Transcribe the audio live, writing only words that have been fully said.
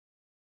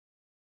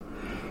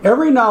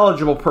Every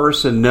knowledgeable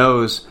person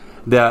knows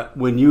that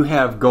when you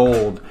have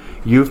gold,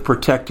 you've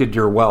protected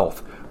your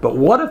wealth. But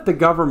what if the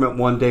government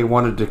one day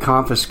wanted to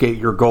confiscate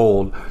your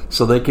gold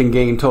so they can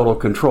gain total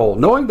control,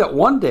 knowing that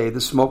one day the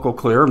smoke will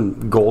clear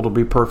and gold will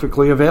be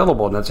perfectly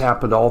available, and that's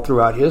happened all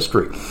throughout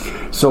history.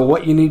 So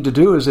what you need to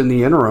do is, in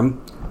the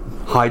interim,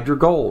 hide your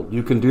gold.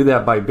 You can do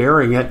that by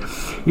burying it.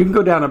 You can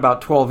go down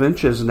about 12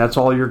 inches, and that's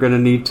all you're going to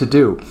need to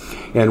do.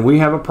 And we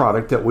have a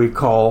product that we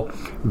call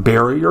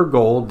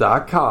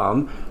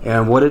buryyourgold.com,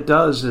 and what it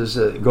does is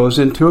it goes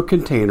into a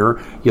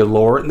container. You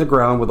lower it in the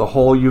ground with a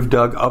hole you've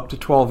dug up to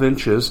 12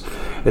 inches.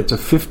 It's a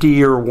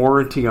 50-year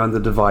warranty on the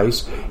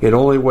device. It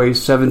only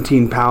weighs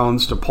 17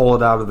 pounds to pull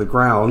it out of the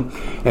ground,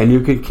 and you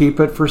can keep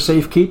it for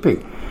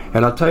safekeeping.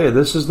 And I'll tell you,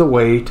 this is the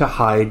way to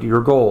hide your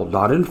gold,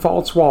 not in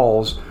false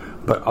walls,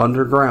 but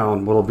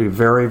underground. Will be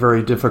very,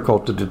 very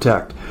difficult to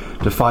detect.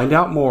 To find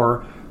out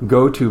more,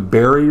 go to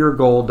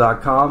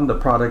buryyourgold.com. The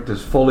product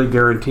is fully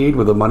guaranteed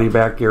with a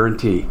money-back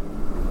guarantee.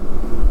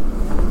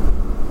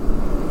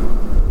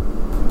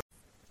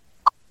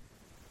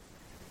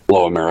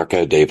 Hello,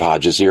 America. Dave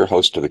Hodges here,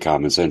 host of The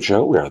Common Sense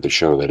Show. We are the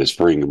show that is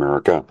freeing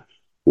America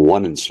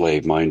one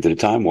enslaved mind at a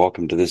time.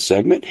 Welcome to this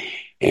segment,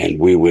 and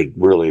we would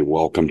really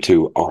welcome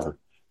to our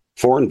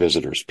foreign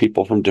visitors,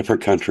 people from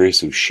different countries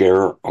who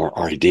share our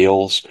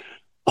ideals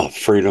of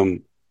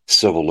freedom,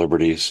 civil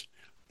liberties,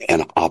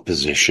 and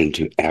opposition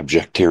to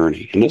abject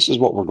tyranny. And this is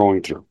what we're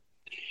going through.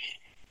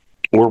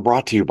 We're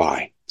brought to you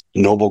by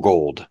Noble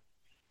Gold.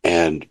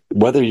 And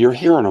whether you're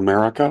here in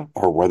America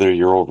or whether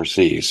you're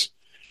overseas,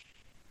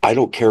 I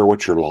don't care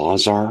what your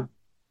laws are.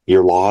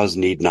 Your laws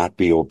need not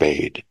be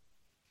obeyed.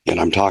 And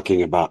I'm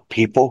talking about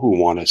people who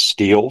want to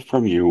steal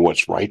from you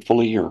what's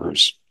rightfully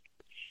yours.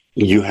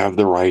 You have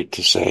the right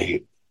to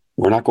say,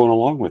 we're not going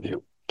along with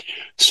you.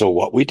 So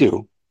what we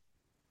do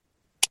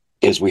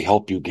is we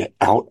help you get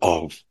out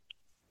of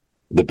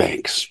the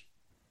banks.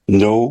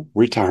 No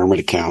retirement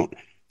account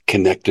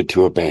connected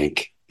to a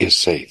bank is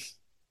safe.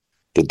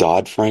 The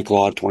Dodd-Frank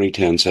Law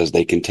 2010 says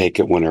they can take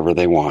it whenever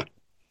they want.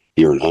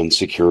 You're an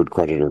unsecured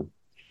creditor.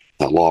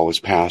 That law was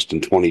passed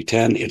in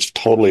 2010. It's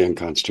totally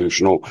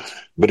unconstitutional,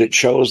 but it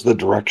shows the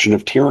direction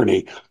of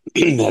tyranny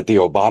that the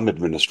Obama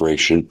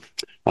administration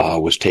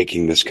was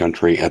taking this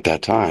country at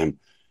that time.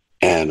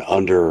 And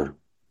under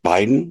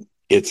Biden,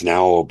 it's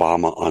now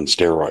Obama on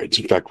steroids.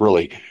 In fact,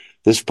 really,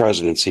 this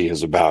presidency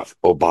is about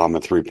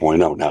Obama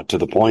 3.0. Now, to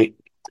the point,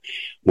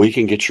 we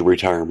can get your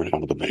retirement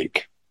out of the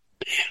bank.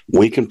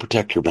 We can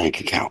protect your bank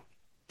account.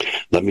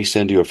 Let me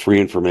send you a free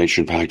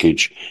information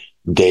package,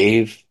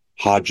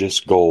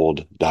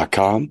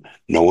 DaveHodgesGold.com.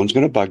 No one's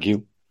going to bug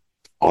you.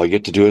 All you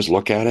get to do is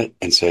look at it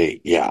and say,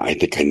 yeah, I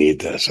think I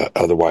need this.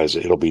 Otherwise,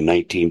 it'll be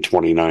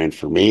 $19.29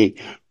 for me,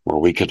 or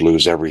we could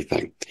lose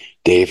everything.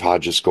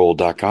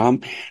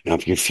 DaveHodgesGold.com. Now,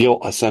 if you feel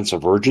a sense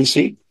of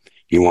urgency,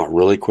 you want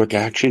really quick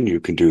action, you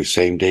can do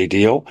same-day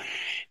deal.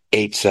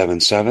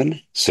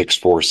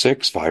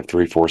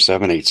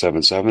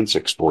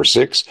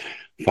 877-646-5347,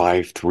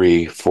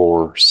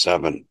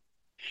 877-646-5347.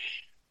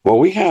 Well,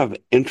 we have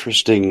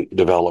interesting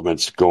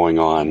developments going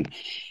on,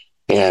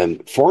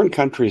 and foreign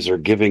countries are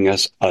giving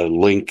us a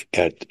look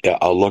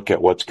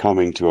at what's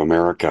coming to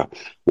America.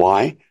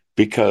 Why?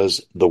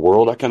 Because the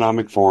World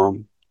Economic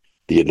Forum,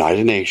 the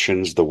United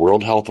Nations, the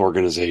World Health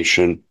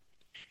Organization,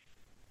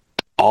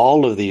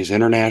 all of these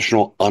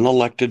international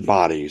unelected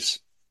bodies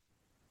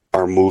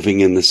are moving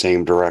in the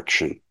same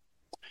direction.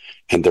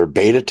 And they're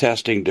beta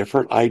testing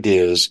different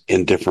ideas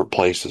in different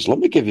places. Let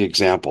me give you an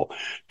example.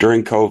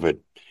 During COVID,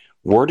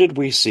 where did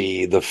we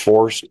see the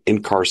forced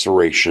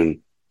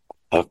incarceration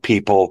of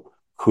people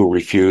who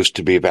refused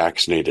to be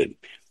vaccinated?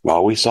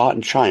 Well, we saw it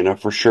in China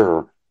for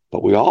sure,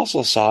 but we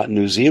also saw it in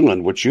New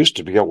Zealand, which used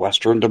to be a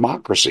Western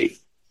democracy.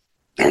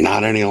 They're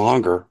not any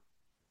longer,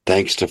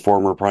 thanks to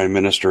former Prime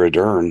Minister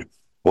Ardern.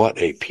 What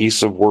a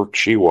piece of work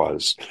she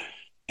was.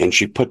 And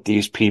she put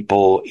these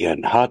people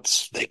in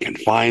huts. They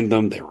confined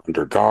them. They were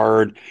under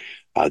guard.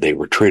 They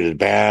were treated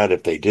bad.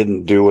 If they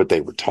didn't do what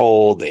they were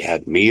told, they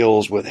had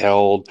meals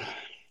withheld.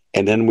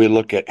 And then we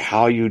look at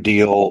how you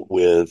deal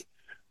with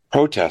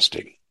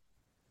protesting.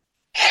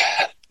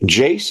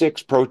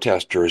 J6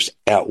 protesters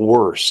at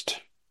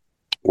worst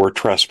were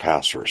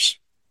trespassers.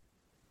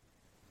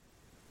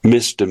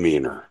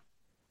 Misdemeanor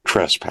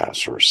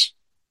trespassers.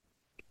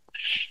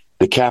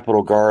 The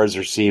Capitol Guards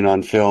are seen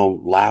on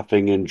film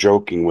laughing and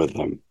joking with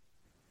them.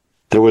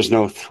 There was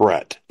no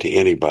threat to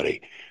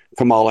anybody.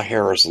 Kamala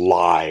Harris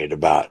lied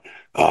about,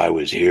 I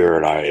was here,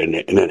 and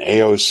then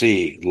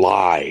AOC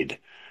lied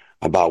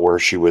about where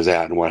she was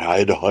at and what I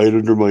had to hide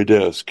under my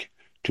desk.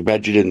 Too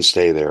bad you didn't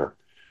stay there,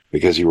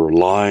 because you were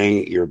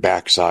lying your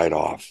backside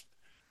off.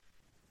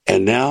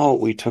 And now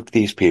we took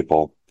these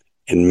people,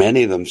 and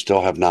many of them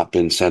still have not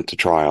been sent to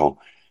trial,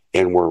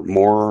 and we're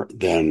more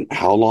than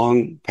how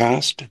long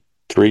past?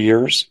 3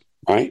 years,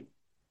 right?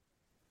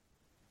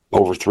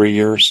 Over 3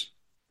 years,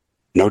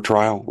 no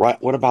trial. Right?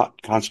 What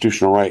about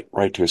constitutional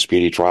right to a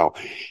speedy trial?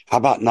 How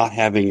about not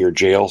having your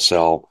jail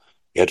cell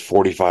at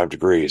 45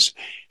 degrees?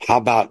 How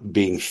about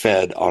being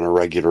fed on a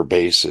regular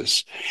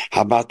basis?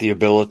 How about the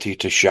ability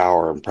to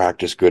shower and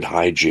practice good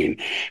hygiene?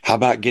 How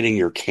about getting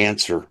your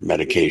cancer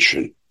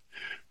medication?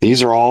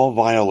 These are all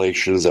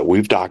violations that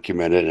we've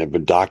documented and have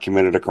been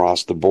documented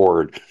across the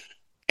board.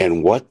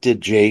 And what did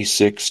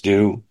J6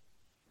 do?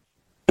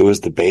 It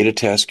was the beta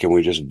test. Can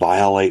we just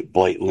violate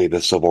blatantly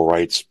the civil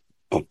rights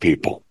of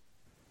people?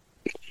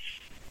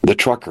 The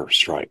trucker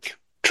strike.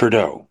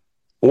 Trudeau.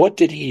 What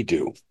did he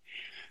do?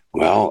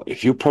 Well,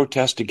 if you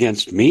protest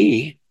against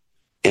me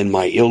and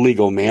my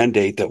illegal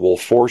mandate that will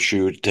force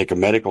you to take a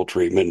medical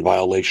treatment in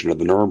violation of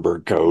the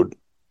Nuremberg Code,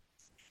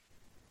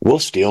 we'll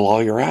steal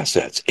all your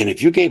assets. And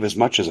if you gave as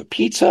much as a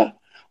pizza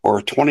or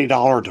a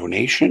 $20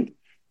 donation,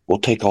 we'll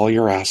take all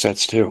your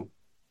assets too.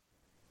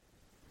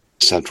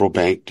 Central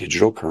bank,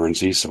 digital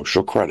currency,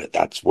 social credit.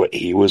 That's what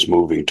he was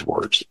moving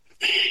towards.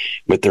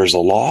 But there's a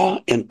law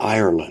in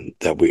Ireland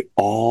that we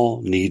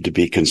all need to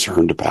be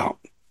concerned about.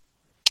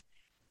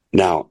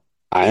 Now,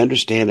 I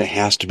understand it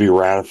has to be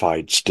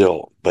ratified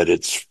still, but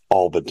it's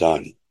all but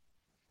done.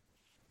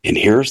 And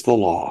here's the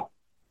law.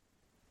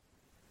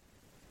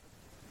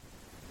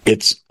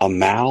 It's a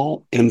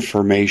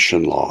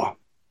malinformation law.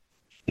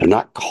 They're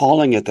not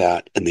calling it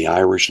that in the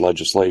Irish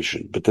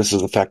legislation, but this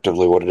is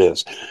effectively what it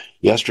is.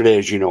 Yesterday,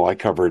 as you know, I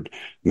covered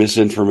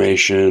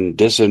misinformation,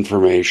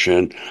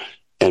 disinformation,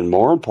 and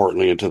more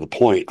importantly, and to the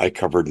point, I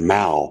covered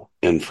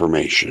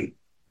malinformation.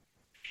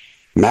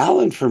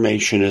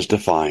 Malinformation is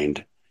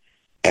defined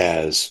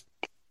as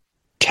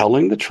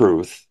telling the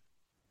truth,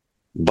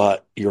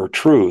 but your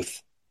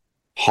truth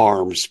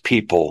harms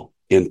people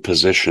in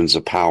positions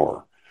of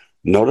power.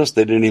 Notice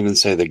they didn't even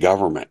say the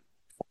government.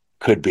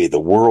 Could be the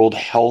World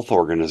Health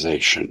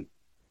Organization.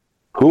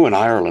 Who in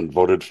Ireland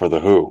voted for the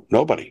WHO?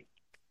 Nobody.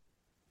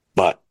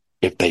 But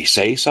if they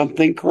say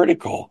something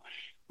critical,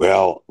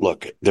 well,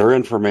 look, their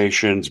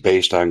information's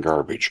based on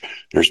garbage.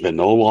 There's been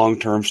no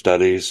long-term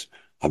studies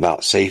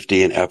about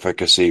safety and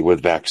efficacy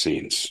with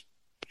vaccines.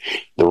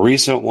 The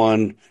recent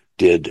one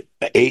did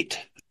 8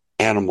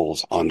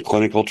 animals on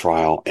clinical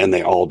trial, and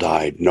they all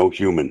died, no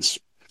humans.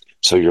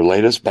 So your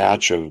latest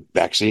batch of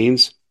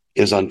vaccines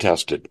is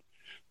untested,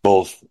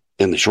 both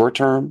in the short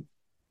term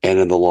and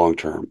in the long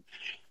term.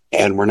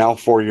 And we're now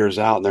 4 years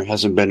out, and there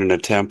hasn't been an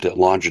attempt at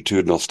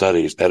longitudinal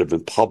studies that have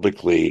been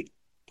publicly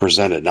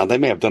presented. Now, they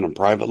may have done them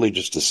privately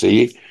just to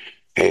see,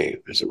 hey,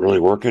 is it really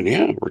working?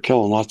 Yeah, we're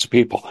killing lots of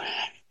people.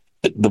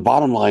 The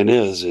bottom line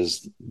is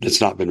it's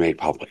not been made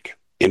public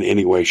in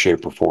any way,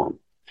 shape, or form.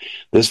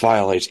 This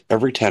violates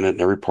every tenet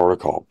and every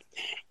protocol.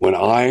 When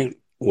I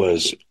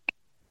was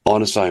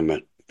on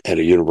assignment at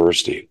a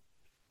university,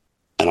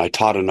 and I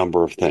taught a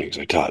number of things.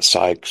 I taught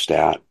psych,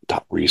 stat,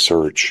 taught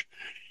research.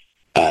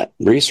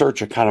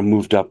 Research, I kind of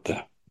moved up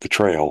the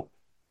trail.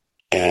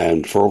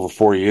 And for over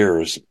 4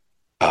 years,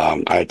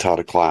 I had taught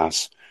a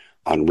class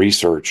on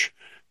research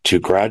to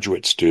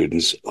graduate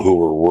students who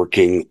were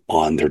working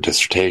on their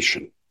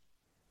dissertation.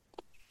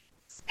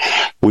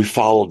 We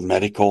followed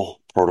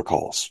medical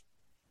protocols.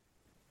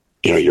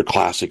 You know, your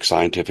classic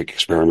scientific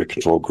experiment,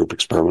 control group,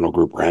 experimental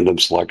group, random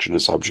selection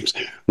of subjects.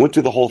 Went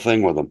through the whole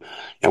thing with them.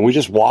 And we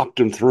just walked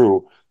them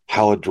through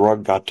how a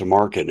drug got to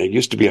market. And it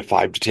used to be a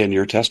 5 to 10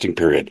 year testing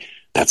period.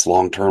 That's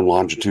long-term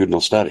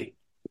longitudinal study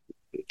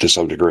to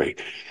some degree.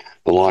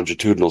 The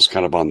longitudinal is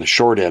kind of on the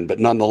short end, but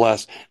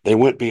nonetheless, they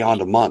went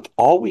beyond a month.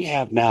 All we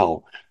have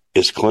now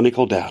is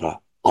clinical data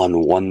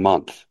on 1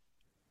 month.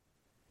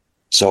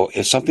 So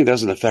if something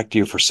doesn't affect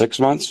you for 6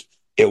 months,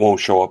 it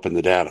won't show up in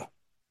the data.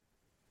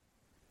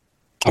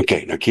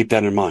 Okay, now keep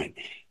that in mind.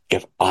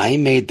 If I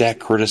made that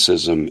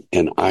criticism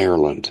in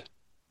Ireland,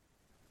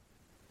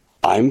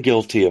 I'm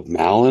guilty of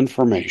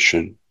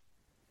malinformation,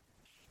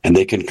 and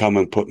they can come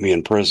and put me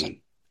in prison.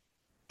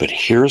 But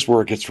here's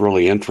where it gets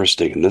really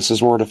interesting, and this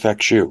is where it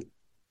affects you.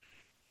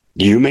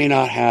 You may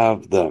not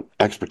have the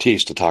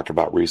expertise to talk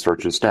about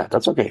research and stat.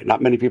 That's okay.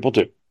 Not many people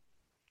do.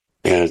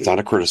 And it's not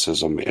a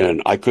criticism.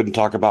 And I couldn't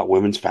talk about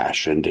women's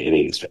fashion to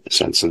any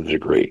sense of the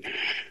degree.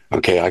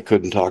 Okay, I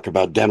couldn't talk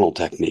about dental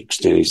techniques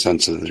to any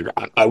sense of the degree.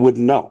 I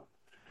wouldn't know.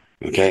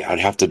 Okay, I'd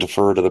have to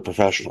defer to the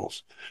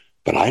professionals.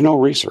 But I know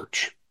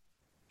research.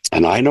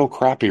 And I know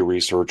crappy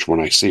research when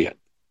I see it.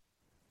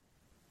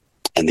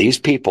 And these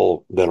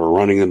people that are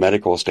running the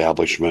medical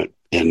establishment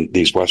in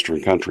these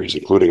Western countries,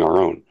 including our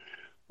own,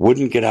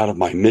 wouldn't get out of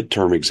my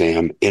midterm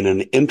exam in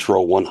an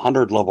intro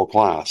 100 level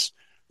class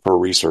for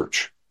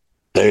research.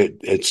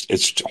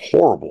 It's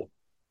horrible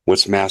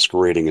what's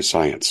masquerading as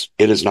science.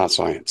 It is not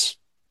science.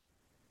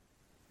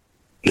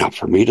 Now,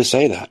 for me to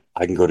say that,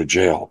 I can go to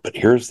jail. But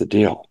here's the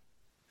deal.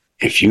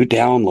 If you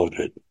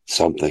downloaded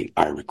something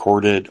I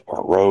recorded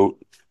or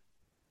wrote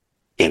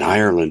in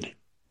Ireland,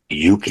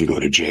 you can go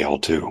to jail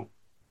too.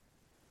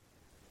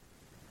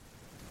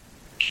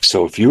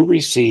 So if you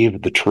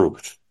receive the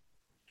truth,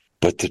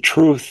 but the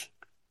truth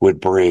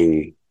would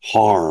bring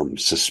harm,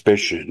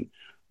 suspicion,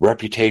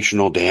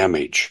 reputational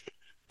damage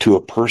to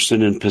a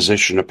person in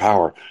position of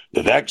power.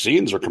 The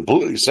vaccines are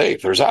completely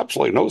safe. There's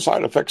absolutely no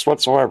side effects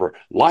whatsoever.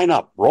 Line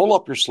up, roll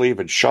up your sleeve,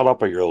 and shut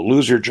up, or you'll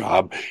lose your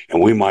job,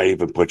 and we might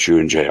even put you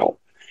in jail.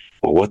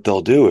 Well, what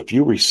they'll do, if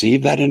you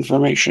receive that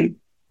information,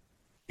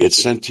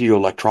 it's sent to you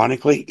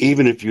electronically.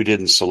 Even if you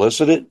didn't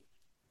solicit it,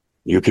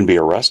 you can be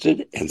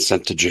arrested and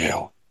sent to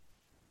jail.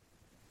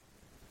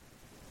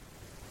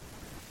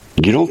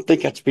 You don't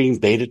think that's being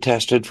beta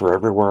tested for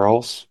everywhere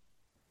else?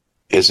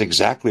 Is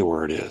exactly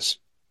where it is.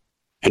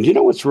 And you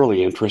know what's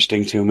really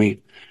interesting to me?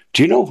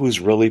 Do you know who's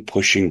really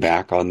pushing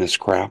back on this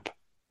crap?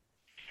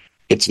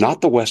 It's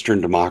not the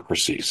Western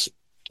democracies.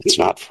 It's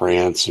not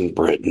France and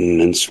Britain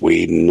and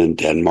Sweden and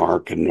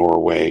Denmark and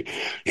Norway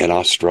and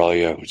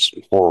Australia. It's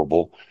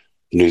horrible.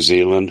 New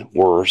Zealand,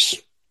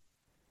 worse.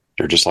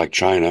 They're just like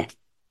China.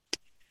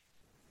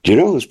 Do you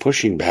know who's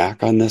pushing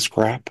back on this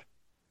crap?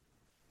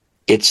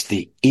 It's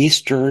the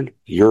Eastern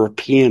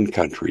European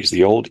countries,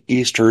 the old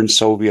Eastern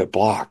Soviet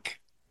bloc,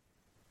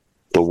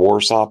 the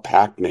Warsaw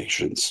Pact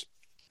nations.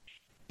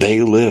 They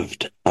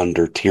lived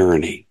under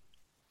tyranny.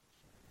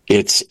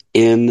 It's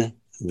in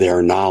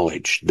their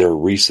knowledge, their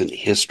recent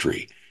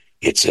history.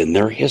 It's in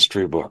their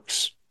history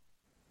books.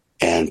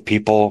 And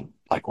people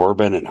like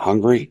Orban in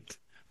Hungary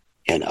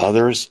and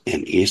others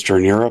in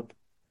Eastern Europe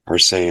are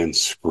saying,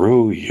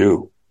 screw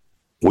you.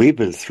 We've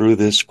been through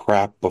this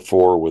crap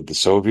before with the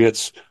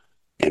Soviets,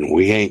 and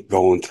we ain't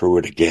going through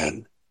it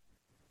again.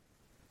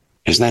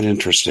 Isn't that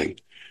interesting?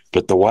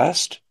 But the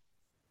West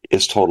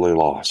is totally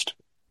lost.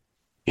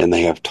 And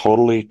they have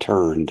totally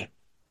turned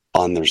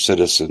on their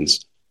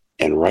citizens.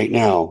 And right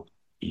now,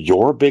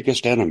 your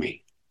biggest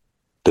enemy,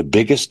 the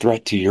biggest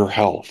threat to your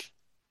health,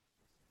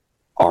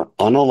 are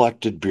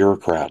unelected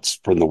bureaucrats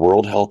from the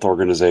World Health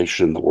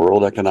Organization, the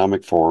World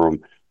Economic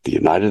Forum, the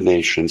United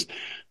Nations,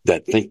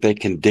 that think they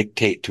can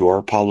dictate to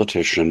our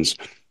politicians,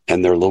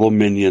 and their little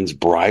minions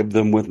bribe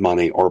them with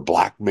money or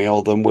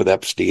blackmail them with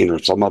Epstein or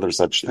some other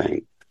such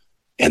thing,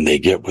 and they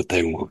get what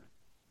they want.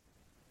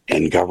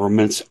 And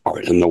governments are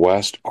in the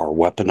West are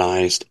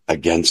weaponized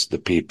against the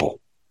people.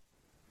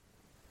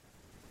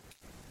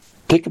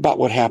 Think about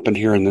what happened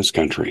here in this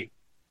country,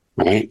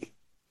 right?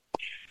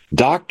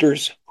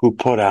 Doctors who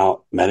put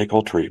out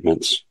medical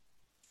treatments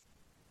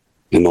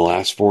in the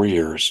last 4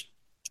 years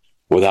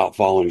without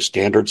following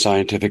standard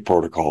scientific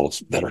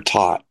protocols that are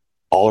taught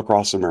all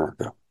across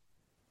America.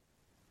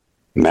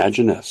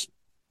 Imagine this,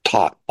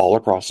 taught all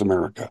across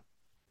America,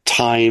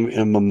 time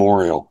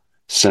immemorial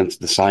since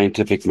the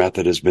scientific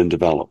method has been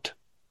developed.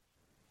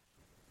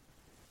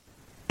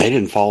 They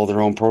didn't follow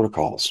their own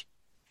protocols.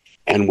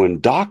 And when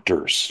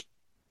doctors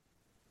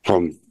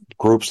from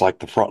groups like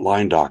the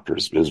Frontline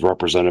Doctors, is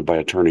represented by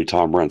attorney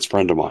Tom Rentz,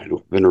 friend of mine,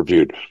 who I've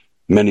interviewed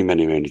many,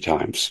 many, many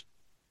times,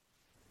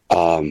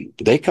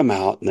 they come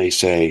out and they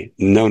say,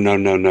 no, no,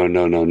 no, no,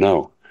 no, no,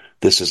 no.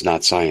 This is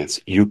not science.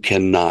 You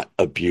cannot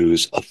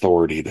abuse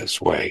authority this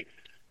way.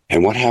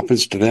 And what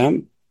happens to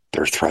them?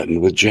 They're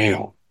threatened with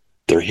jail.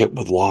 They're hit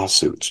with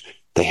lawsuits.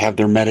 They have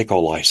their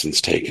medical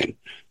license taken.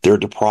 They're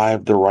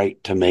deprived the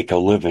right to make a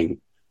living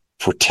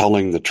for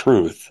telling the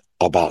truth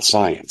about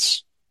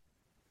science.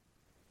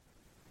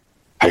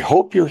 I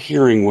hope you're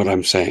hearing what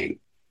I'm saying.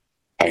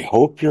 I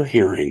hope you're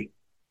hearing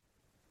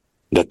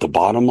that the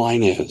bottom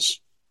line is,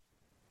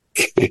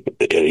 and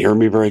hear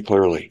me very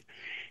clearly,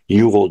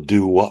 you will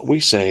do what we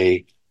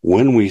say,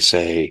 when we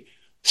say,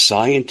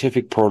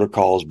 scientific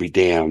protocols be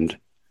damned,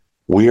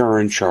 we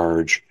are in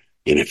charge,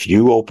 and if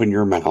you open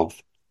your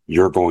mouth,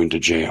 you're going to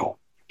jail.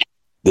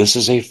 This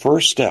is a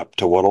first step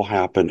to what will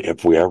happen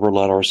if we ever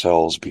let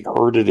ourselves be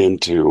herded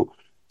into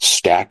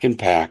stack and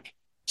pack,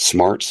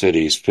 smart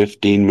cities,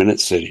 15-minute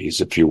cities,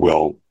 if you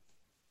will,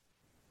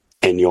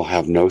 and you'll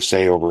have no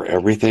say over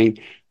everything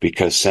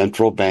because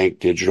central bank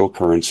digital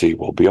currency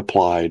will be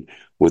applied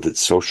with its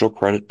social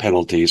credit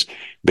penalties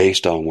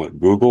based on what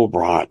Google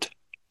brought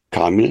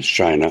communist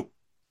China,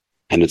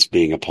 and it's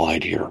being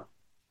applied here,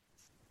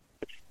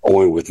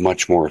 only with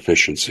much more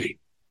efficiency.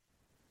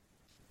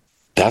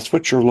 That's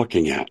what you're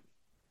looking at.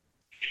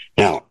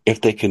 Now,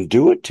 if they can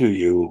do it to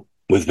you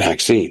with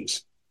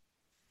vaccines,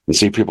 and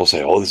see people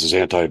say, oh, this is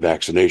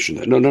anti-vaccination.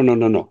 No, no, no,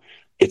 no, no.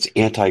 It's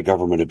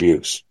anti-government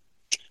abuse.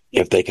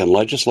 If they can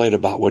legislate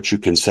about what you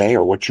can say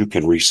or what you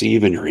can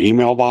receive in your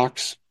email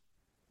box,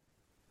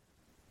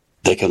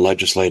 they can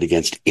legislate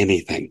against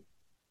anything.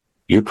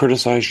 You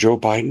criticize Joe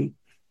Biden,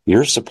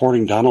 you're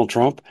supporting Donald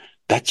Trump,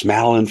 that's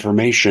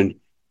malinformation.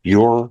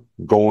 You're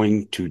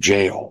going to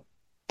jail.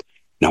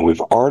 Now,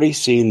 we've already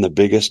seen the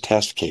biggest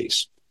test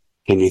case.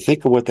 Can you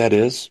think of what that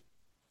is?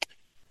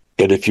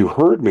 And if you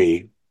heard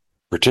me,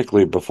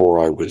 particularly before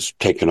I was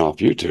taken off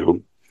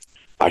YouTube,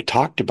 I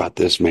talked about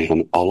this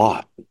man a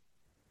lot.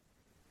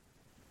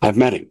 I've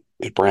met him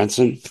at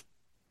Branson,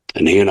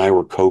 and he and I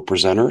were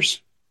co-presenters.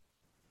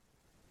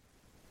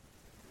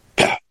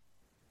 Yeah.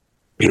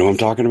 You know what I'm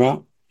talking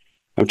about?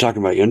 I'm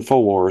talking about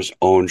InfoWars'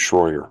 own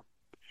Schroyer,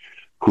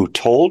 who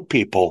told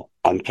people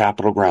on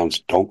Capitol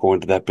grounds, don't go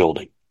into that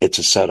building. It's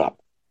a setup.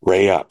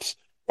 Ray Epps,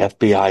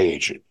 FBI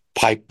agent,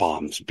 pipe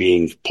bombs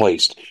being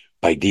placed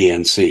by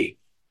DNC.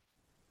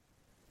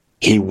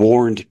 He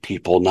warned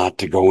people not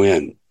to go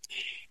in.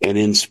 And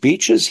in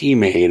speeches he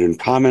made and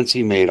comments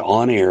he made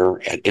on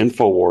air at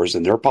InfoWars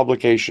in their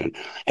publication,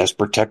 as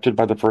protected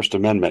by the First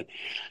Amendment,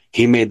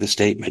 he made the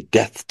statement,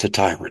 "Death to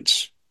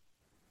tyrants."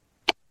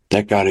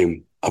 That got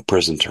him a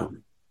prison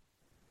term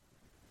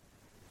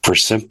for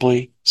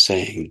simply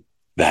saying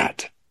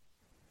that.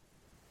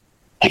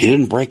 He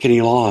didn't break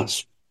any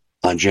laws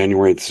on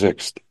January the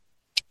 6th.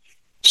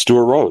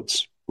 Stuart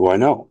Rhodes, who I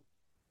know,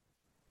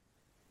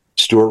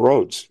 Stuart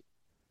Rhodes,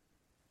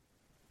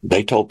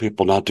 they told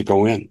people not to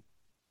go in.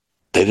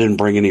 They didn't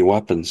bring any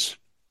weapons.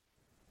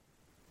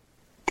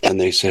 And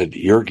they said,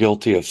 "You're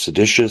guilty of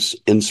seditious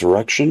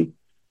insurrection.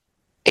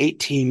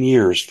 18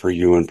 years for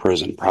you in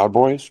prison." Proud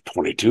Boys,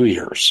 22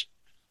 years.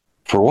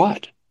 For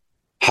what?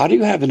 How do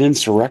you have an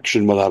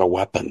insurrection without a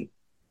weapon?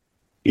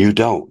 You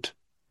don't.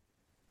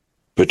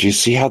 But you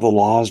see how the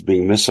law is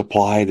being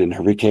misapplied in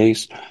every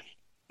case?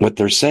 What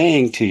they're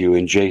saying to you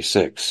in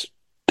J6,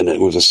 and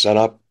it was a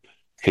setup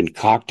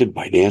concocted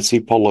by Nancy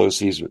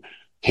Pelosi's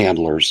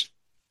handlers,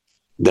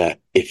 that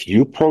if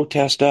you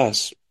protest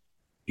us,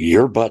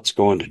 your butt's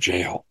going to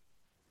jail.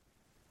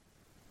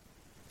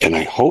 And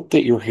I hope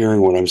that you're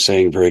hearing what I'm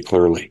saying very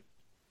clearly.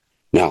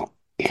 Now,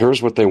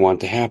 here's what they want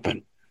to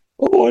happen.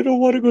 "Oh, I don't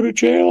want to go to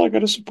jail. I got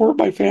to support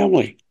my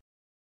family."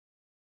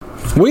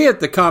 We at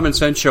the Common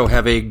Sense Show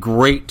have a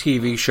great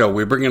TV show.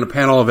 We bring in a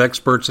panel of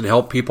experts and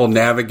help people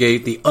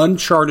navigate the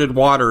uncharted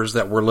waters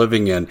that we're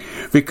living in.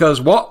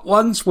 Because what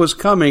once was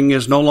coming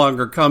is no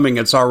longer coming.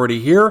 It's already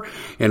here,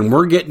 and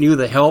we're getting you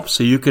the help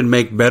so you can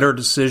make better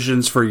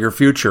decisions for your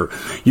future.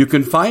 You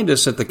can find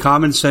us at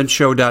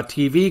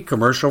thecommonsenseshow.tv,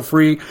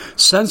 commercial-free,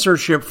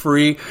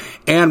 censorship-free,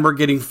 and we're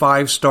getting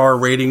 5-star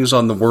ratings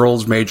on the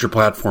world's major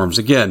platforms.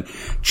 Again,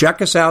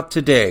 check us out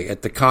today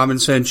at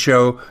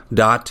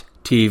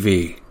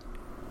thecommonsenseshow.tv.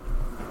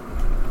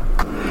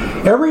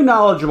 Every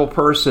knowledgeable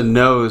person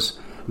knows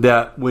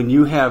that when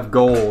you have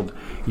gold,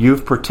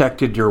 you've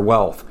protected your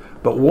wealth.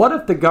 But what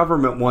if the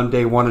government one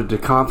day wanted to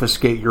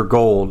confiscate your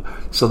gold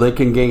so they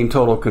can gain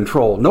total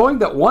control, knowing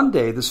that one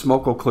day the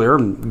smoke will clear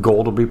and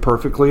gold will be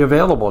perfectly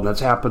available, and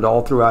that's happened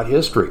all throughout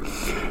history.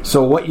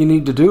 So what you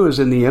need to do is,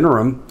 in the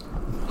interim,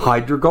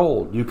 hide your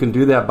gold. You can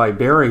do that by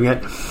burying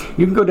it.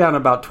 You can go down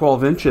about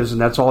 12 inches, and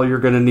that's all you're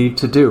going to need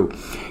to do.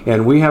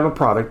 And we have a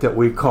product that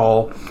we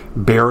call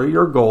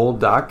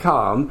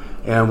buryyourgold.com,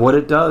 and what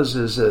it does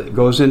is it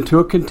goes into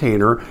a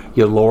container.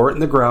 You lower it in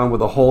the ground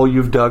with a hole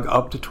you've dug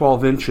up to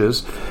 12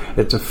 inches.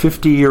 It's a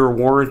 50-year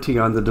warranty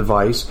on the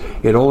device.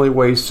 It only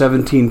weighs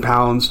 17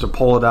 pounds to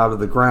pull it out of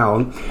the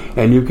ground,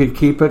 and you can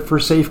keep it for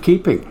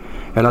safekeeping.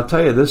 And I'll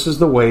tell you, this is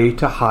the way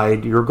to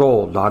hide your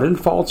gold. Not in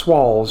false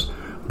walls,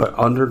 but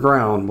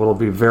underground will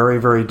be very,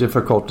 very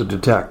difficult to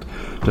detect.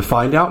 To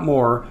find out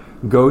more,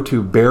 go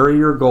to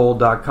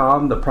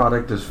buryyourgold.com. The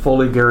product is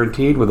fully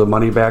guaranteed with a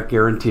money-back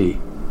guarantee.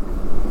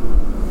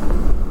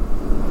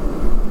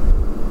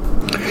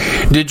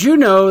 Did you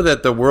know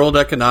that the World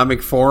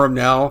Economic Forum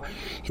now,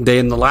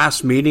 in the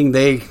last meeting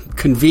they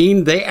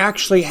convened, they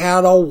actually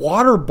had a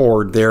water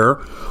board there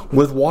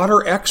with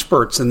water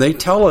experts, and they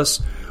tell us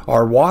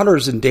our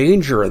water's in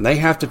danger and they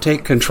have to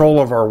take control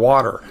of our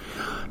water.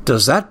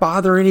 Does that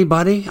bother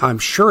anybody? I'm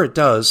sure it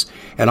does.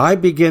 And I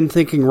begin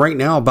thinking right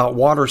now about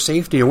water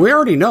safety. And we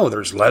already know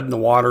there's lead in the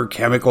water,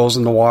 chemicals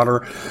in the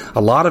water.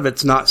 A lot of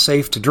it's not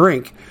safe to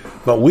drink.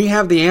 But we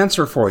have the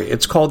answer for you.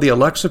 It's called the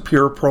Alexa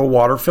Pure Pro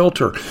Water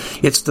Filter.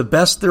 It's the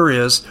best there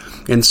is,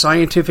 and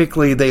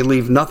scientifically they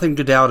leave nothing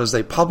to doubt as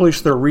they publish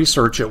their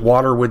research at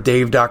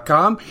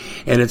waterwithdave.com,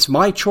 and it's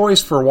my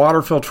choice for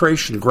water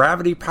filtration.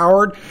 Gravity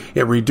powered,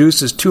 it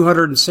reduces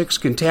 206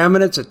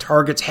 contaminants, it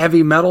targets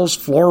heavy metals,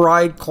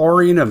 fluoride,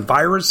 chlorine, and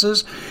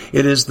viruses.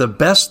 It is the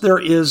best there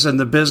is in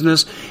the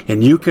business,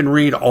 and you can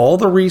read all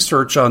the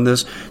research on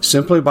this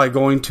simply by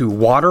going to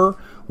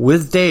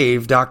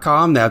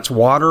waterwithdave.com. That's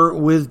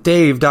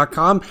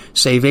waterwithdave.com.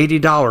 Save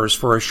 $80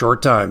 for a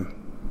short time.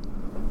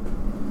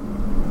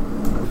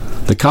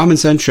 The Common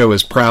Sense Show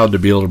is proud to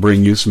be able to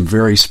bring you some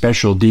very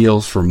special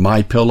deals from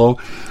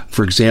MyPillow.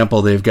 For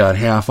example, they've got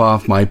half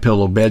off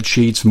MyPillow bed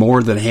sheets,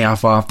 more than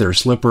half off their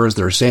slippers,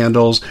 their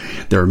sandals,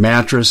 their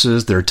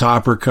mattresses, their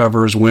topper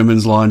covers,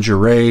 women's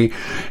lingerie.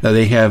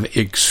 They have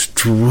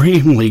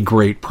extremely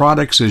great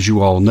products, as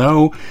you all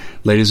know.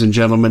 Ladies and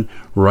gentlemen,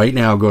 right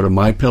now go to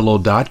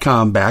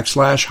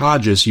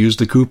mypillow.com/Hodges. Use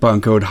the coupon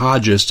code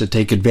Hodges to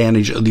take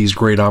advantage of these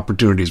great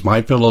opportunities.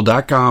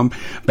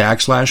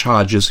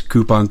 mypillow.com/Hodges,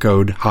 coupon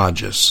code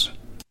Hodges.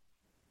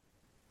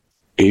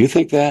 Do you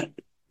think that?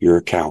 You're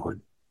a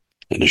coward.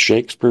 And as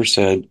Shakespeare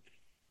said,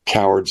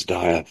 cowards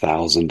die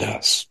 1,000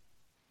 deaths.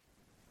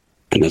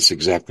 And that's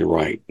exactly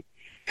right.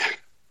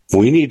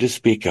 We need to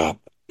speak up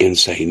and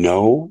say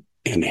no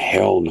and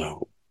hell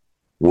no.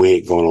 We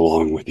ain't going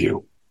along with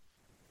you.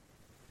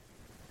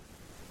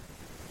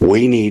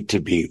 We need to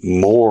be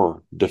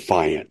more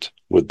defiant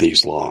with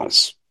these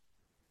laws.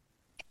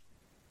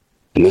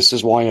 And this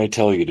is why I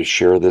tell you to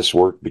share this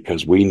work,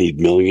 because we need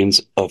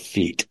millions of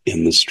feet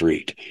in the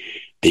street.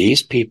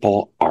 These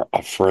people are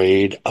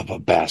afraid of a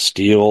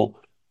Bastille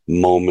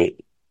moment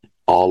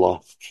a la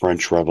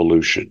French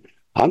Revolution.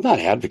 I'm not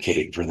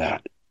advocating for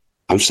that.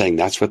 I'm saying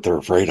that's what they're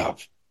afraid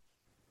of.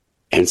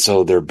 And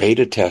so they're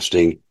beta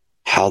testing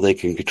how they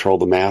can control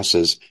the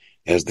masses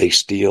as they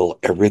steal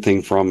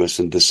everything from us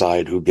and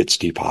decide who gets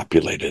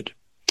depopulated.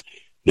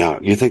 Now,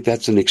 you think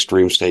that's an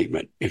extreme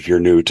statement if you're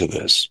new to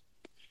this.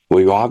 Well,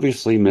 you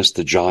obviously missed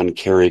the John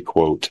Kerry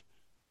quote.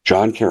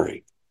 John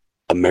Kerry,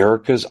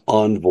 America's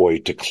envoy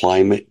to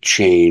climate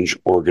change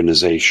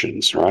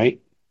organizations, right?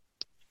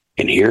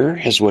 And here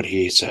is what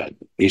he said.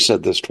 He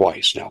said this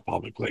twice now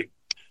publicly.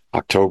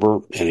 October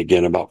and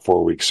again about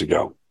 4 weeks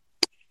ago.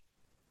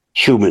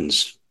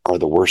 Humans are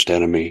the worst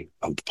enemy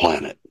of the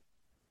planet.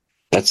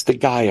 That's the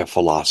Gaia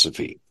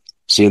philosophy.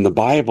 See, in the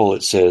Bible,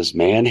 it says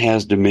man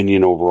has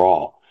dominion over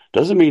all.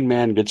 Doesn't mean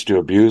man gets to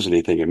abuse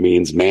anything. It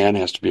means man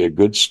has to be a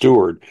good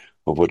steward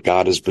of what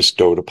God has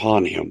bestowed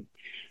upon him.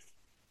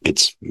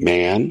 It's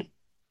man,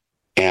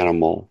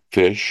 animal,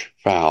 fish,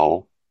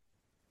 fowl,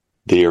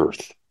 the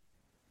earth.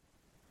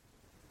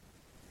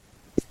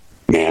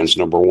 Man's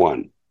number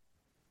one.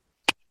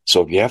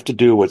 So if you have to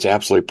do what's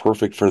absolutely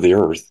perfect for the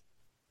earth,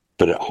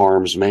 but it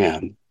harms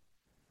man,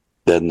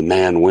 then the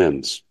man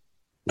wins.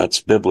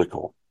 That's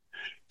biblical.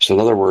 So in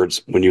other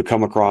words, when you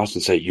come across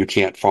and say, you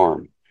can't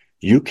farm,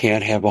 you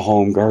can't have a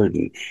home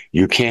garden,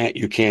 you can't,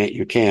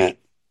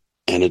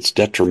 and it's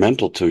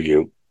detrimental to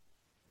you,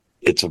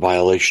 it's a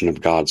violation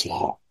of God's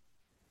law.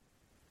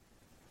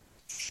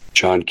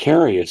 John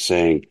Kerry is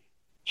saying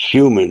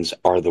humans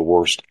are the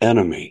worst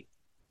enemy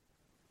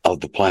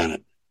of the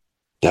planet.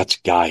 That's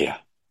Gaia.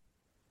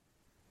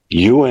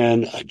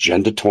 UN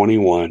Agenda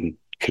 21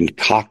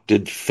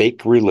 concocted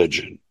fake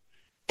religion,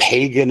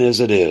 pagan as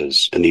it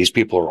is, and these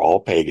people are all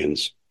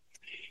pagans.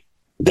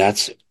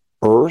 That's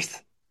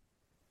earth,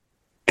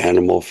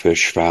 animal,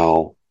 fish,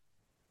 fowl,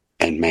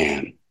 and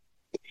man.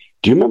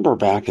 Do you remember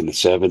back in the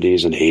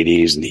 70s and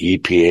 80s and the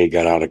EPA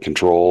got out of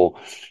control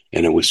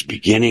and it was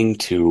beginning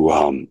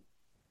to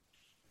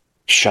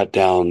shut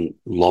down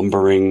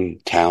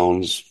lumbering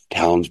towns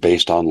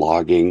based on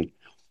logging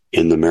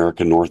in the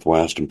American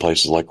Northwest and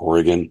places like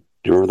Oregon?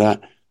 Do you remember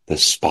that? The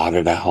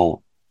spotted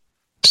owl.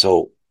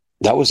 So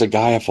that was a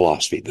Gaia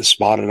philosophy. The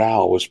spotted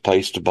owl was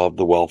placed above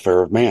the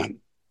welfare of man.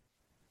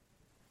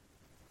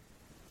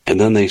 And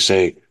then they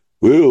say,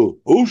 well,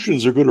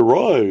 oceans are going to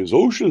rise.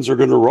 Oceans are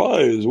going to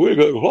rise. We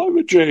got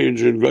climate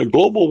change and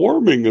global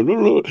warming. And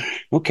blah, blah.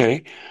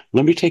 Okay,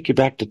 let me take you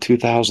back to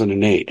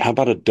 2008. How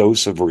about a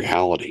dose of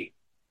reality?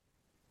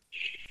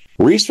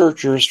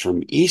 Researchers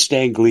from East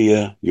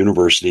Anglia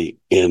University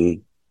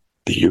in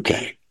the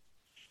UK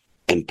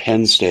and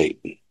Penn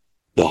State,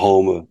 the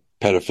home of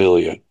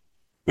pedophilia.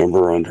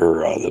 Remember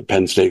under the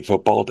Penn State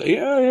football?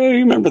 Yeah, you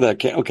remember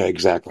that? Okay,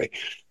 exactly.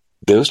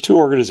 Those two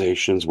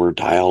organizations were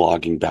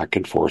dialoguing back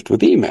and forth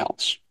with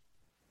emails.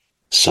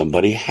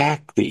 Somebody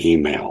hacked the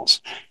emails.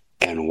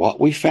 And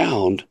what we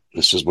found,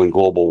 this is when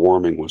global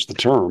warming was the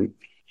term,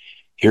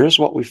 here's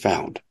what we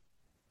found.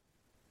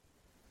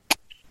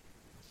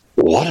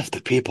 What if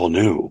the people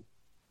knew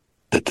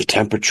that the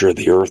temperature of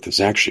the earth has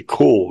actually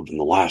cooled in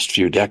the last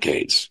few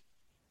decades?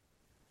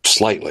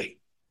 Slightly.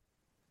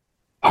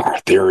 Our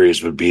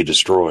theories would be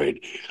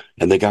destroyed.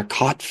 And they got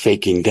caught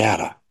faking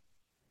data.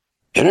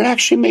 And it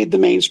actually made the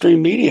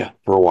mainstream media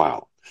for a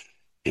while.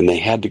 And they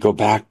had to go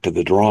back to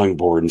the drawing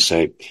board and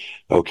say,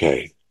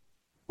 okay,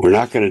 we're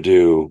not going to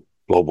do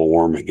global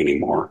warming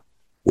anymore.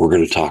 We're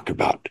going to talk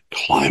about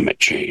climate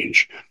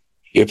change.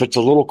 If it's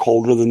a little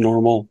colder than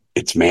normal,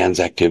 it's man's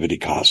activity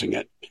causing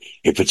it.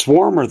 If it's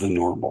warmer than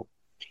normal,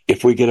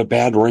 if we get a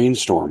bad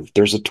rainstorm, if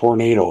there's a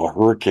tornado, a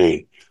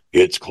hurricane,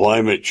 it's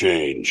climate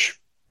change.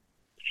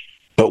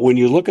 But when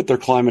you look at their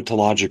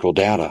climatological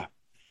data,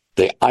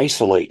 they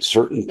isolate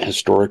certain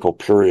historical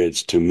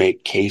periods to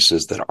make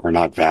cases that are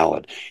not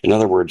valid. In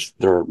other words,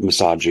 they're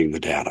massaging the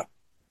data.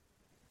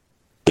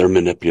 They're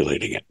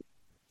manipulating it.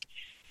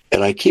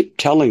 And I keep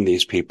telling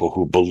these people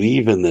who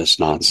believe in this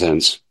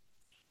nonsense,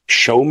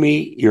 show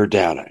me your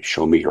data.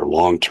 Show me your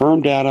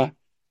long-term data.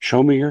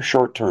 Show me your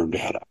short-term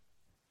data.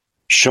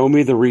 Show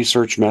me the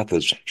research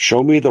methods.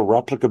 Show me the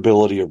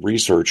replicability of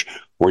research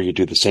where you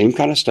do the same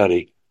kind of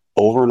study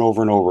over and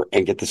over and over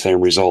and get the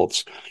same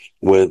results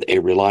with a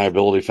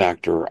reliability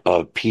factor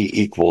of P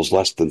equals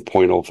less than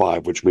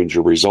 0.05, which means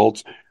your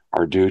results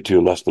are due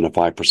to less than a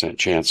 5%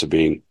 chance of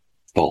being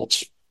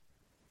false.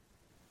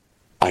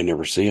 I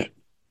never see it.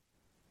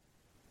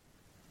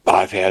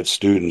 I've had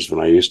students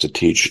when I used to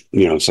teach,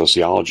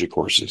 sociology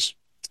courses.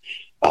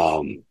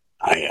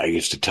 I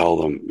used to tell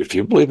them, if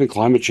you believe in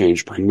climate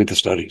change, bring me the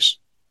studies.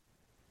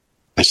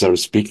 I said, I'm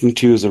speaking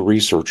to you as a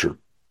researcher.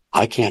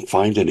 I can't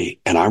find any,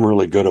 and I'm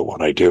really good at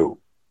what I do.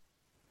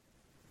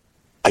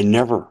 I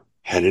never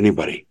had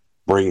anybody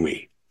bring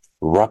me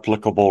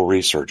replicable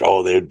research.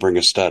 Oh, they'd bring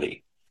a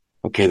study.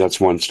 Okay, that's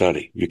one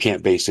study. You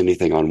can't base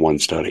anything on one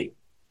study.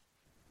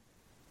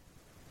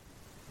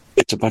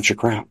 It's a bunch of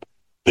crap.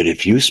 But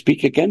if you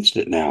speak against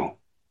it now,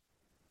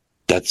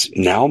 that's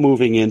now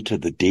moving into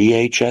the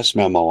DHS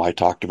memo I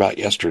talked about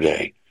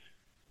yesterday.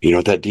 You know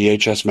what that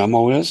DHS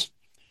memo is?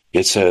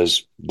 It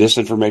says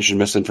disinformation,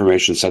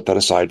 misinformation, set that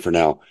aside for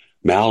now.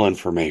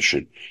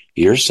 Malinformation.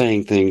 You're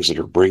saying things that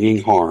are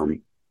bringing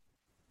harm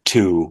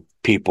to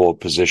people of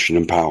position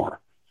and power.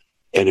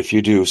 And if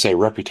you do, say,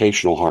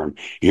 reputational harm,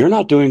 you're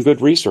not doing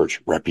good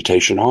research.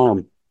 Reputation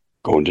harm,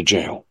 going to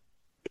jail.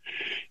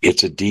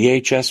 It's a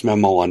DHS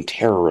memo on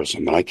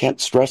terrorism, and I can't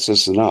stress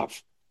this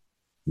enough.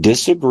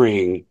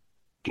 Disagreeing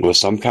with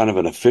some kind of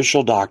an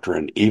official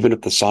doctrine, even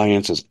if the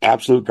science is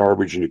absolute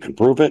garbage and you can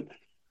prove it,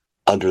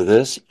 under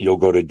this, you'll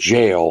go to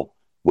jail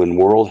when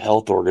World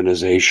Health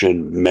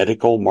Organization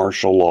medical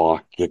martial law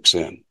kicks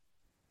in.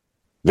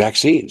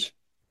 Vaccines.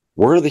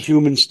 Where are the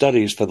human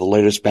studies for the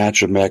latest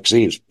batch of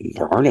vaccines?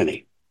 There aren't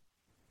any.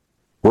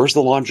 Where's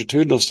the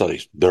longitudinal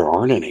studies? There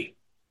aren't any.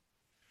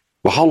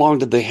 Well, how long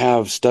did they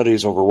have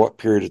studies over what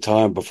period of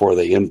time before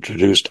they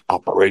introduced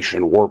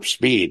Operation Warp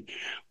Speed?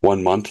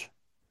 1 month?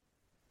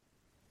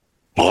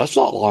 Well, that's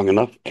not long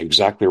enough.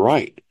 Exactly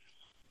right.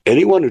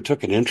 Anyone who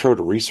took an intro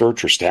to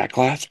research or stat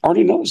class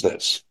already knows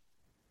this.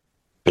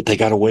 But they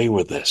got away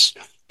with this.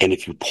 And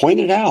if you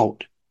point it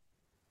out,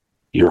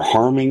 you're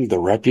harming the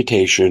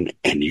reputation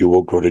and you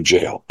will go to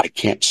jail. I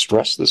can't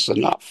stress this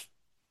enough.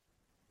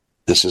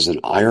 This is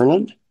in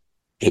Ireland.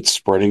 It's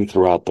spreading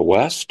throughout the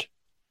West.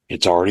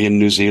 It's already in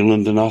New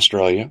Zealand and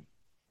Australia.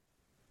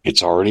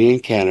 It's already in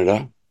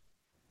Canada.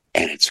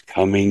 And it's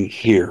coming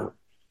here.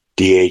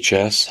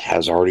 DHS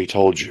has already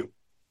told you.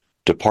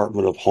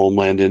 Department of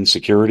Homeland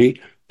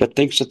Insecurity, but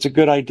thinks it's a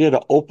good idea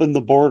to open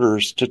the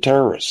borders to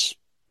terrorists.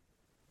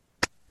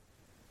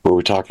 We'll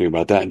be talking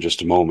about that in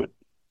just a moment.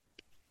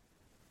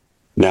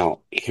 Now,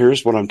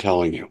 here's what I'm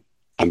telling you.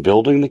 I'm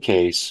building the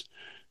case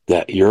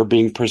that you're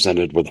being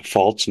presented with a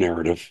false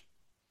narrative,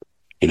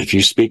 and if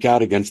you speak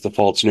out against the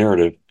false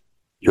narrative,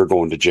 you're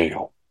going to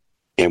jail.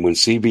 And when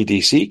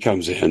CBDC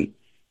comes in,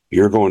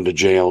 you're going to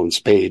jail in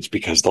spades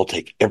because they'll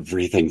take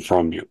everything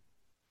from you.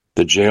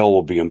 The jail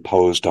will be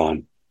imposed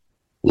on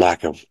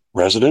lack of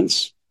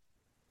residence,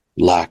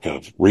 lack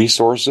of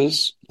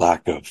resources,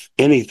 lack of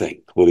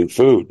anything, including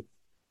food.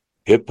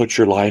 It puts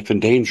your life in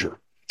danger.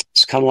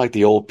 It's kind of like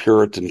the old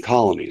Puritan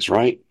colonies,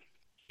 right?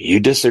 You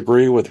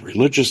disagree with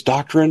religious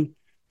doctrine?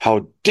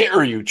 How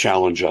dare you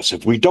challenge us?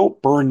 If we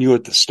don't burn you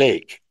at the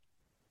stake,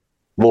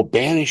 we'll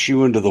banish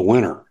you into the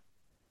winter.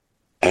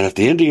 And if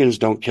the Indians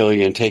don't kill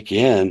you and take you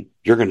in,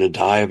 you're going to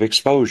die of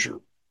exposure.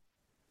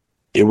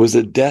 It was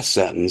a death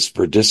sentence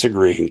for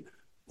disagreeing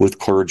with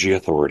clergy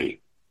authority.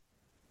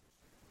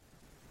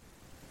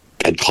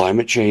 And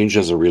climate change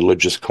is a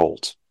religious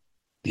cult.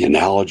 The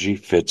analogy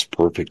fits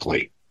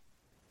perfectly.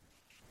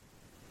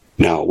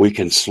 Now, we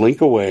can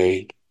slink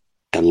away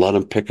and let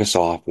them pick us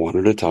off one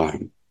at a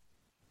time,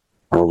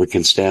 or we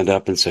can stand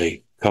up and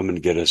say, come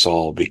and get us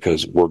all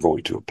because we're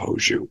going to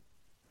oppose you.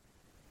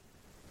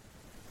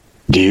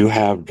 Do you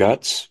have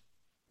guts,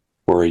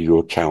 or are you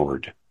a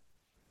coward?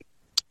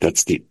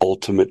 That's the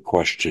ultimate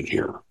question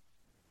here.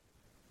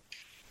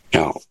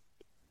 Now,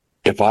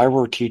 if I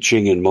were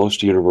teaching in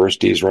most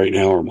universities right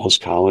now or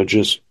most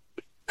colleges,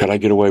 could I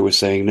get away with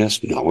saying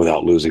this? Not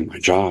without losing my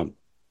job.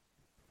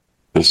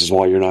 This is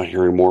why you're not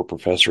hearing more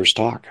professors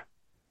talk.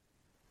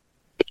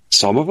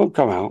 Some of them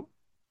come out.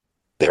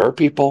 There are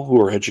people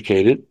who are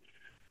educated,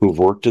 who've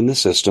worked in the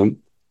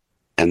system,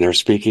 and they're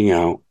speaking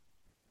out.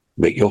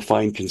 But you'll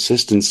find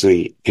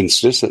consistently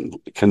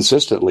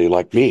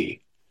like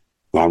me,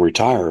 when I'm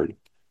retired,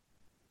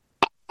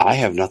 I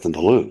have nothing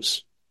to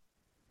lose.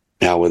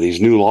 Now, when these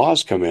new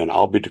laws come in,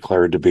 I'll be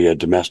declared to be a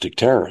domestic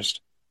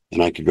terrorist,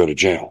 and I could go to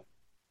jail.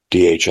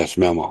 DHS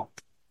memo.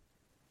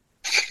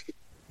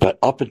 But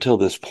up until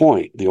this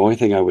point, the only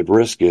thing I would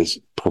risk is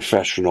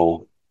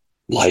professional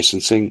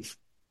licensing,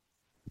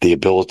 the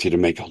ability to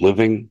make a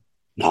living,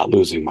 not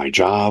losing my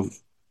job.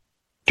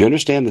 Do you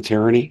understand the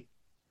tyranny?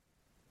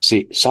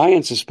 See,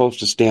 science is supposed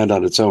to stand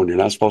on its own. You're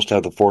not supposed to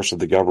have the force of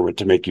the government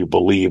to make you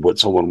believe what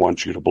someone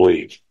wants you to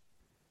believe.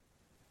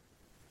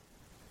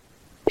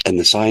 And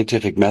the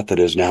scientific method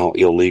is now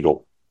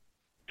illegal.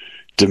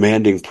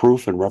 Demanding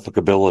proof and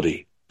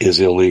replicability is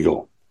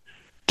illegal.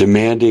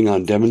 Demanding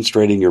on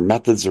demonstrating your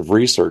methods of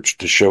research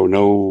to show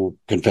no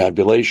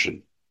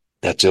confabulation,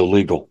 that's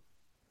illegal.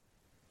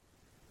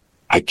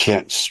 I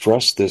can't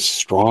stress this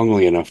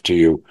strongly enough to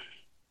you.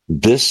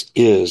 This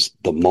is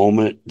the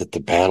moment that the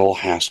battle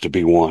has to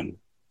be won.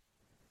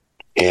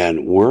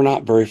 And we're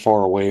not very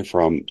far away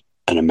from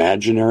an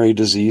imaginary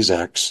disease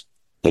X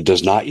that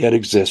does not yet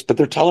exist, but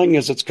they're telling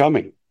us it's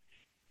coming.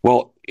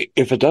 Well,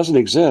 if it doesn't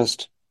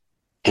exist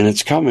and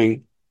it's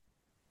coming,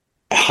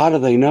 how do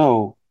they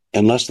know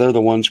unless they're the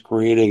ones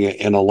creating it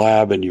in a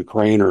lab in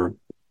Ukraine or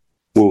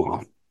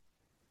Wuhan?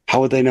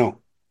 How would they know?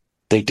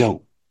 They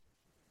don't.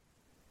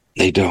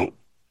 They don't.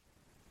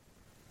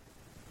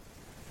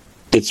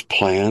 It's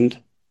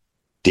planned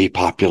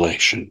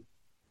depopulation.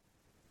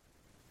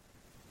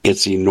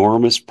 It's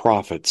enormous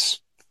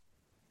profits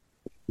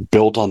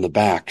built on the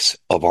backs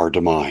of our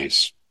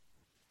demise.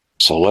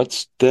 So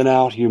let's thin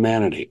out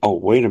humanity. Oh,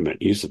 wait a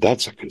minute. You said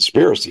that's a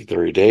conspiracy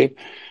theory, Dave.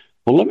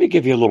 Well, let me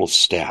give you a little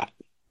stat.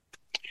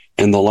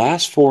 In the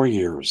last 4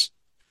 years,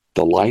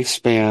 the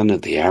lifespan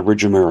of the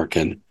average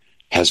American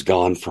has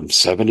gone from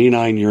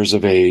 79 years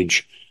of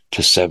age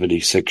to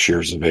 76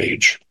 years of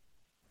age.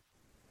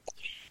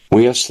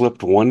 We have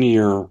slipped 1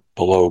 year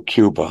below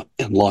Cuba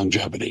in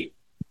longevity,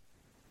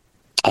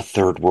 a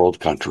third world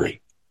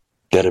country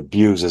that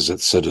abuses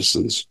its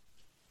citizens,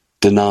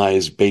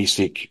 denies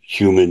basic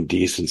human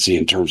decency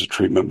in terms of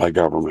treatment by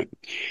government,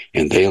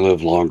 and they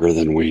live longer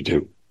than we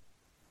do.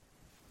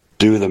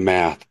 Do the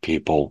math,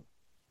 people.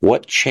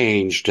 What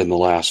changed in the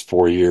last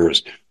 4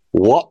 years?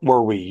 What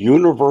were we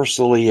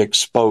universally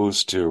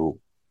exposed to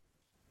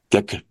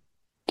that could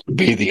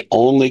be the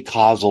only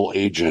causal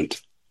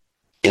agent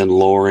in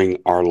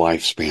lowering our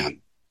lifespan?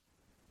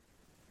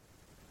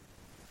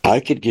 I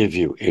could give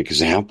you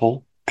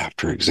example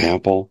after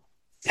example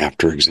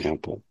after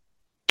example.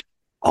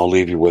 I'll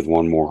leave you with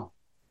one more.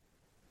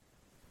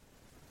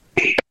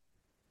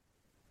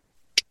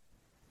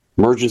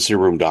 Emergency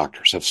room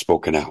doctors have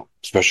spoken out,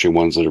 especially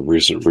ones that have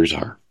recently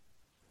retired.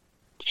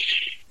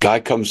 Guy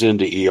comes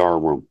into ER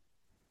room,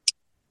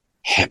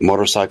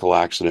 motorcycle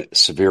accident,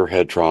 severe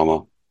head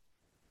trauma.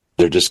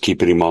 They're just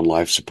keeping him on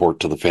life support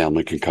till the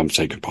family can come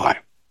say goodbye.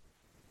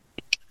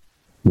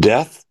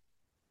 Death,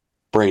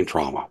 brain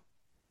trauma.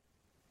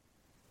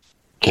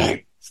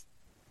 Okay.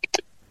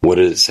 What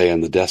did it say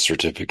on the death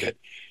certificate?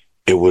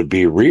 It would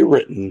be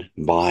rewritten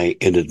by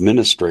an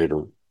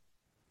administrator.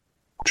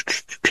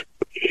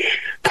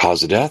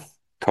 Cause of death,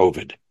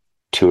 COVID,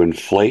 to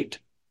inflate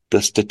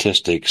the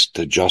statistics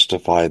to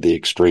justify the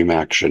extreme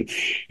action.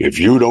 If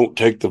you don't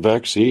take the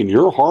vaccine,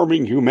 you're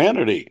harming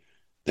humanity.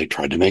 They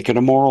tried to make it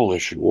a moral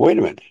issue. Wait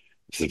a minute.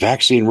 If the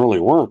vaccine really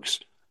works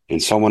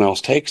and someone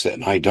else takes it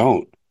and I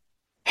don't,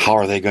 how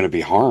are they going to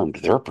be harmed?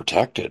 They're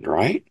protected,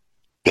 right?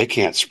 They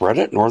can't spread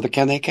it, nor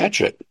can they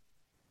catch it.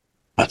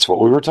 That's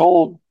what we were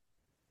told.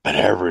 But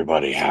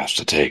everybody has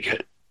to take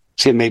it.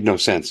 See, it made no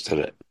sense, did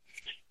it?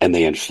 And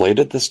they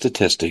inflated the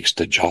statistics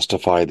to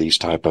justify these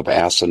type of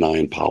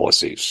asinine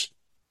policies.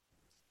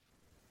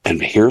 And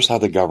here's how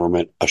the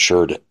government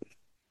assured it.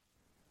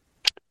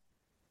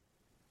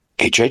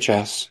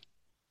 HHS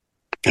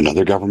and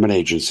other government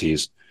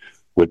agencies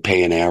would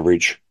pay an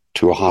average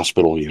to a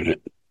hospital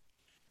unit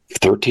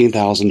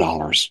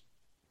 $13,000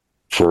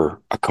 for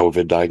a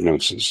COVID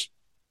diagnosis,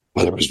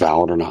 whether it was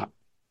valid or not.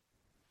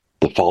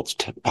 The false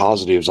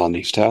positives on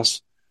these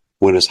tests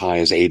went as high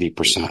as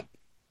 80%.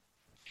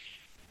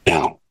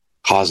 Now,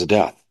 cause of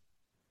death.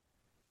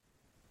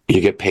 You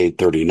get paid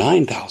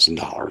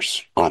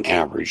 $39,000 on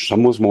average.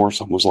 Some was more,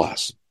 some was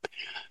less.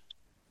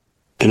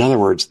 In other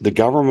words, the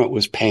government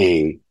was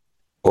paying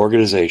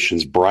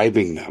organizations,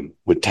 bribing them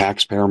with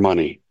taxpayer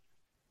money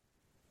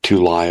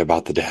to lie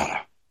about the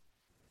data.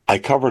 I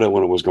covered it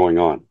when it was going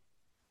on.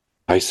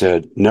 I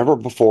said, never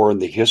before in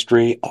the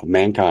history of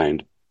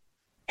mankind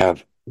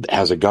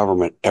has a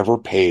government ever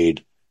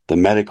paid the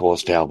medical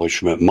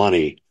establishment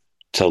money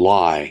to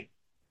lie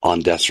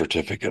on death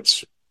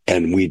certificates.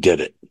 And we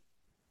did it.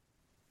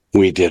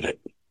 We did it.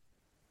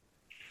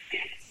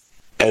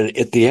 And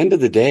at the end of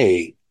the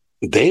day,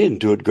 they didn't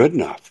do it good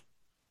enough.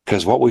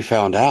 Because what we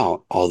found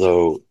out,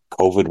 although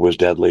COVID was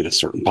deadly to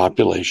certain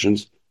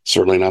populations,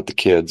 certainly not the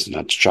kids,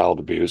 not child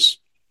abuse,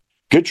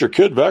 get your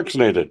kid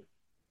vaccinated.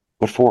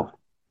 What for?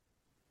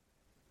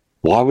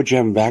 Why would you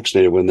have them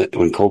vaccinated when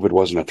COVID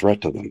wasn't a threat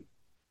to them?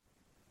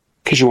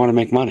 Because you want to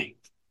make money.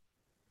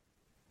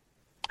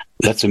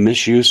 That's a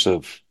misuse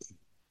of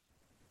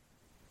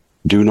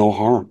do no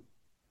harm.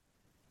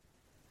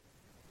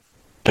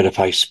 But if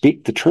I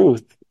speak the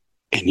truth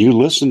and you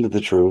listen to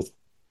the truth,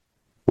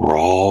 we're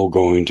all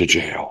going to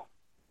jail.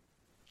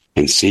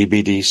 And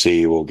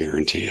CBDC will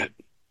guarantee it.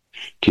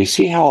 Do you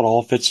see how it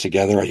all fits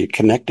together? Are you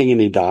connecting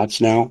any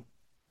dots now?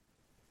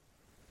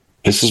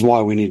 This is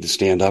why we need to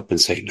stand up and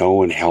say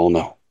no and hell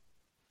no.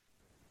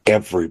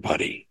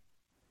 Everybody.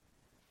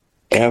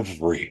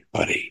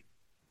 Everybody.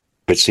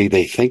 But see,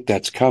 they think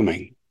that's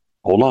coming.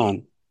 Hold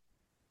on.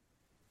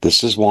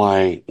 This is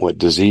why what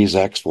disease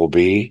X will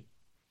be,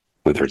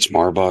 whether it's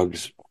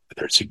Marbugs,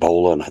 whether it's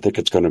Ebola, and I think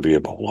it's going to be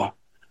Ebola,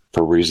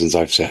 for reasons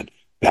I've said.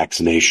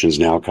 Vaccinations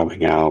now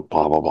coming out,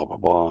 blah, blah, blah, blah,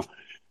 blah.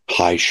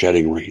 High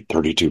shedding rate,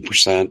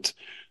 32%.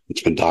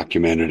 It's been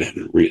documented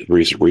in a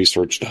recent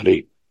research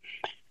study.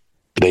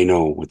 They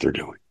know what they're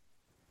doing.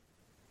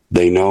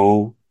 They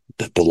know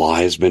that the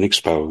lie has been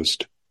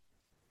exposed,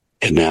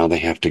 and now they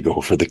have to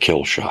go for the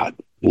kill shot,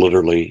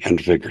 literally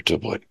and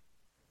figuratively.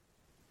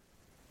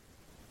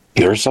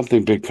 There's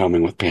something big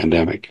coming with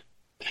pandemic.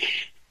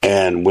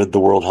 And with the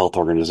World Health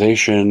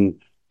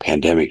Organization,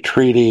 pandemic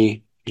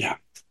treaty, yeah,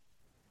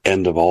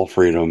 end of all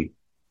freedom,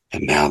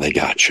 and now they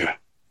got you.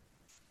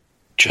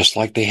 Just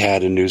like they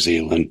had in New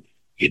Zealand,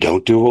 you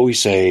don't do what we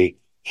say,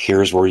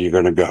 here's where you're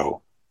going to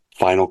go.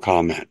 Final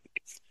comment.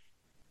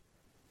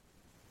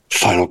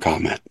 Final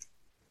comment.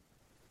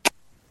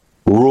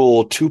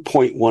 Rule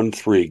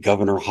 2.13,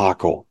 Governor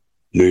Hochul,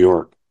 New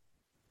York.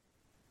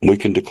 We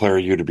can declare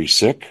you to be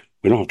sick.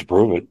 We don't have to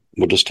prove it.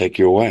 We'll just take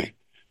you away.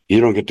 You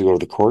don't get to go to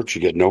the courts.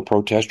 You get no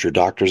protest. Your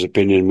doctor's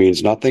opinion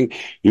means nothing.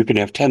 You can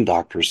have 10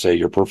 doctors say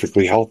you're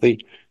perfectly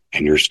healthy,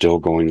 and you're still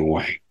going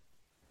away.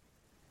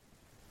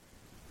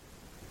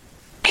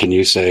 Can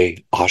you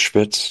say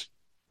Auschwitz?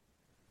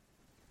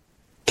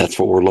 That's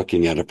what we're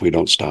looking at if we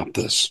don't stop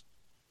this.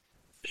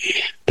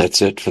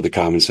 That's it for the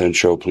Common Sense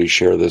Show. Please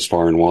share this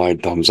far and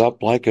wide. Thumbs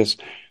up, like us.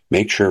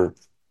 Make sure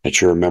that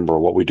you remember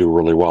what we do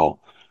really well.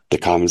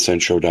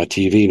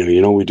 TheCommonSenseShow.tv. Now,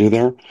 you know what we do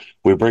there?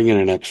 We bring in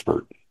an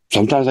expert.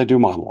 Sometimes I do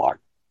monologue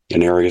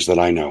in areas that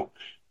I know,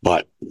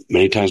 but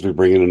many times we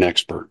bring in an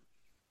expert.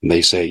 And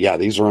they say, yeah,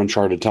 these are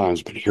uncharted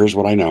times, but here's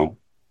what I know.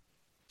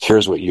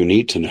 Here's what you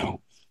need to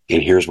know.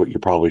 And here's what you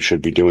probably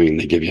should be doing. And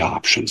they give you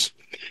options.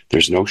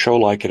 There's no show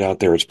like it out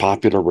there. It's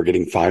popular. We're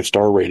getting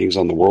 5-star ratings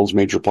on the world's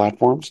major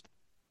platforms.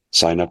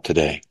 Sign up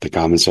today.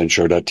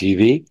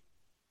 TheCommonSenseShow.tv.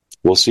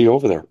 We'll see you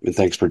over there. And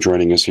thanks for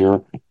joining us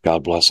here.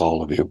 God bless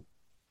all of you.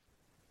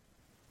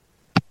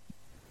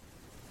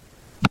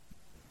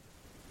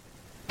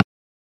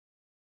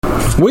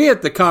 We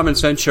at the Common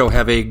Sense Show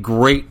have a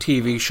great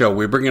TV show.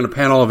 We bring in a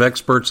panel of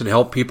experts and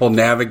help people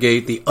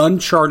navigate the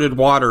uncharted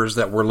waters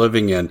that we're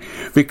living in.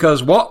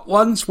 Because what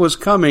once was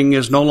coming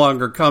is no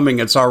longer coming.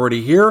 It's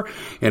already here,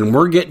 and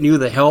we're getting you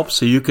the help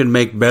so you can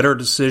make better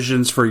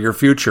decisions for your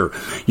future.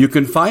 You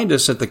can find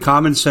us at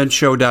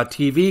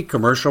thecommonsenseshow.tv,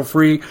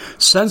 commercial-free,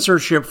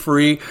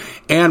 censorship-free,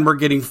 and we're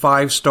getting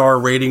 5-star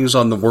ratings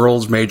on the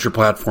world's major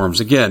platforms.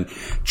 Again,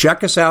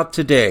 check us out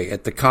today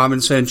at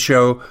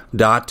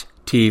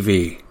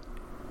thecommonsenseshow.tv.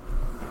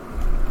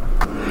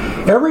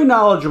 Every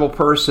knowledgeable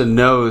person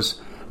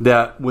knows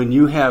that when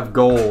you have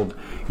gold,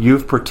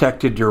 you've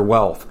protected your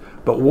wealth.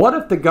 But what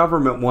if the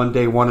government one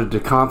day wanted to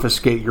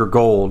confiscate your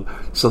gold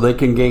so they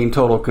can gain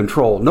total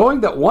control,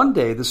 knowing that one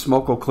day the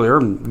smoke will clear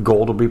and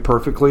gold will be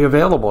perfectly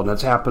available, and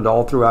that's happened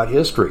all throughout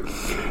history.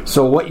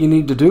 So what you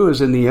need to do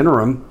is, in the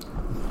interim,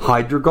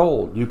 hide your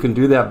gold. You can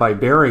do that by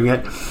burying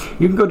it.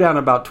 You can go down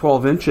about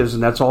 12 inches,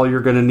 and that's all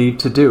you're going to need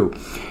to do.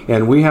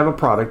 And we have a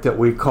product that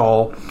we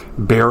call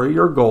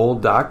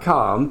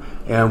buryyourgold.com,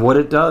 and what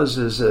it does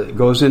is it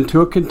goes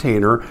into a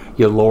container.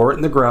 You lower it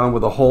in the ground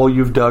with a hole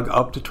you've dug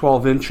up to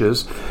 12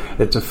 inches.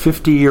 It's a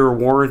 50-year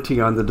warranty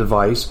on the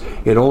device.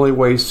 It only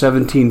weighs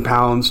 17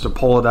 pounds to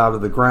pull it out of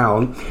the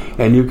ground,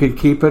 and you can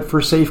keep it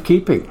for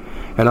safekeeping.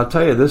 And I'll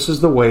tell you, this is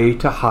the way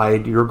to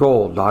hide your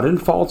gold, not in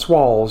false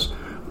walls,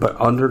 but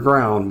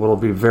underground, will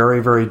be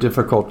very, very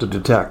difficult to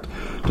detect.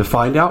 To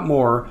find out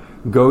more,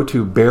 go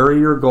to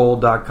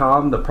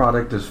buryyourgold.com. The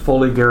product is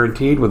fully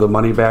guaranteed with a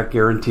money-back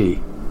guarantee.